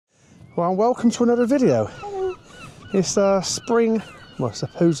Well, welcome to another video. Hello. It's spring, well,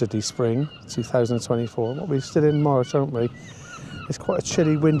 supposedly spring 2024. What, we're still in March, aren't we? It's quite a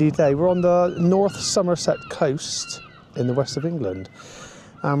chilly, windy day. We're on the North Somerset coast in the west of England,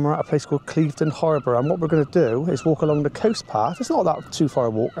 and we're at a place called Clevedon Harbour. And what we're going to do is walk along the coast path. It's not that too far a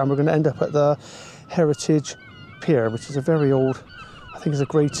walk, and we're going to end up at the Heritage Pier, which is a very old, I think it's a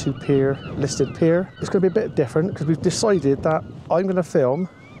Grade 2 pier, listed pier. It's going to be a bit different because we've decided that I'm going to film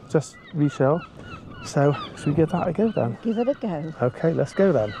just resale. So, should we give that a go then? Give it a go. Okay, let's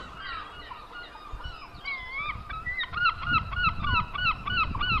go then.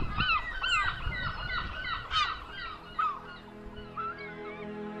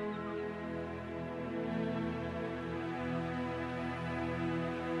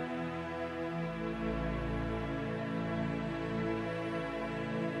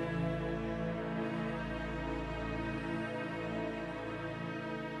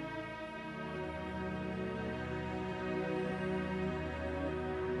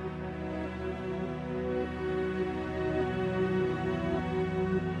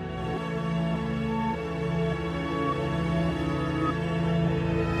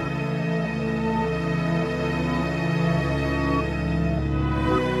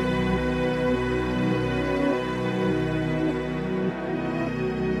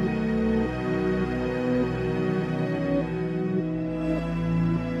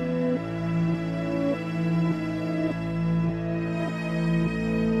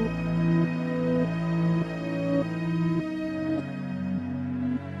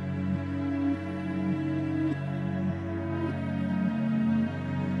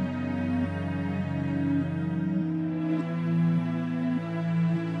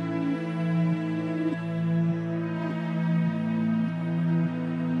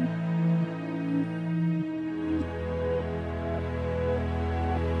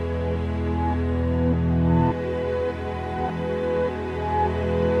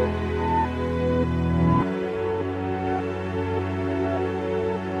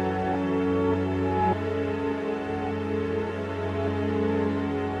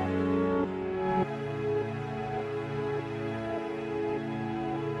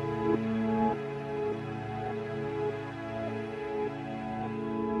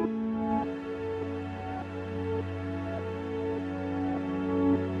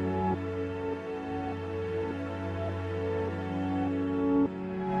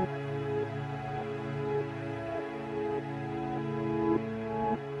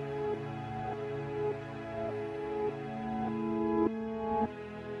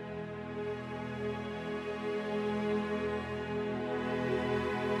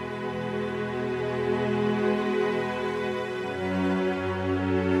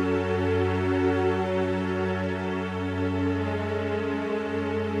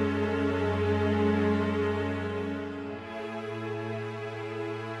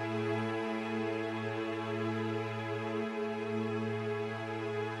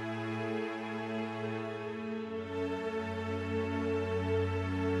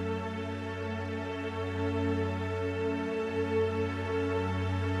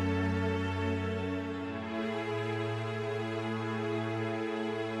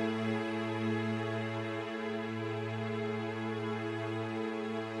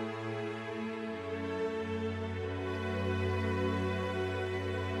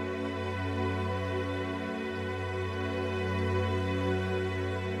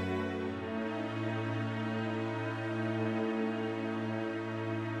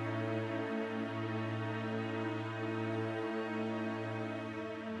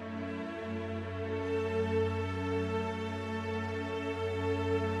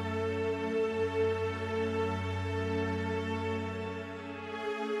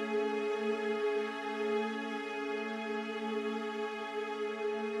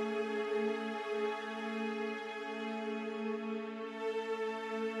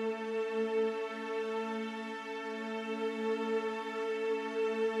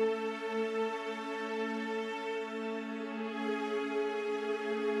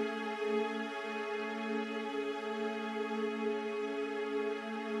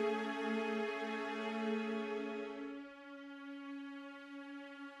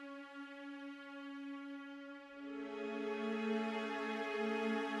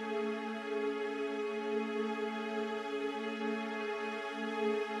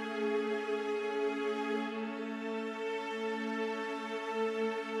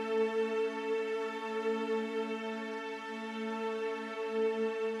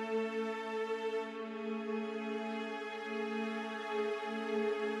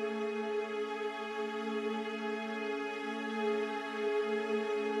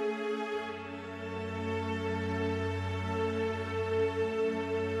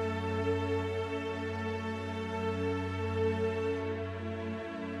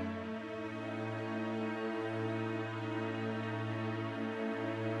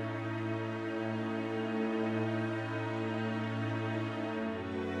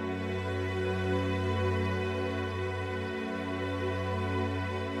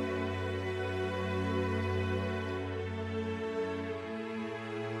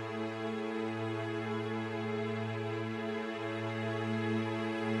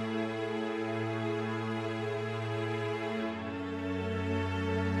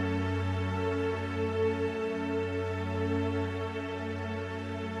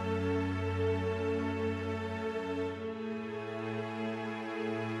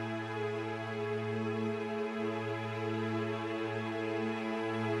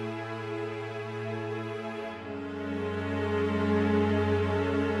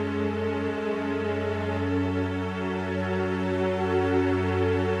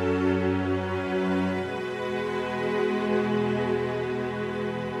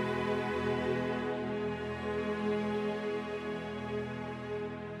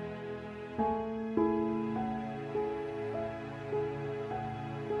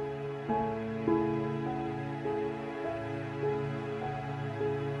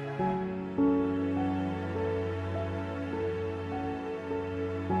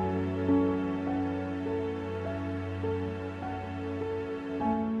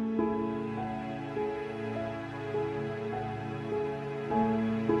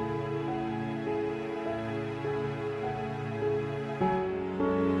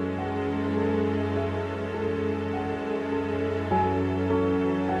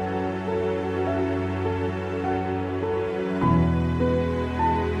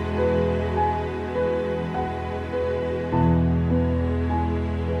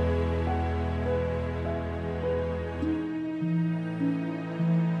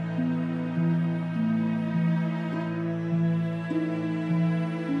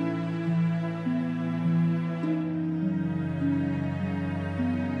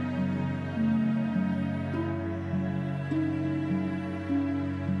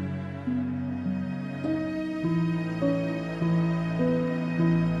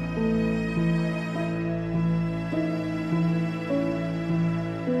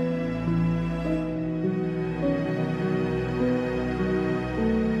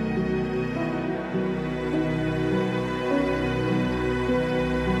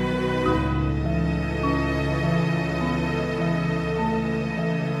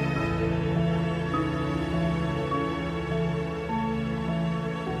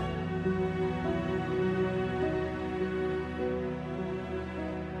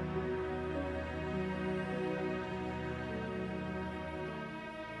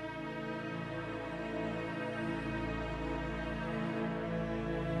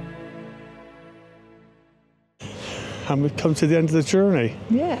 and we've come to the end of the journey.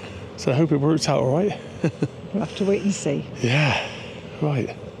 Yeah. So I hope it works out all right. We'll have to wait and see. Yeah,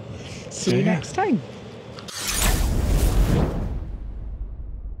 right. See you next time.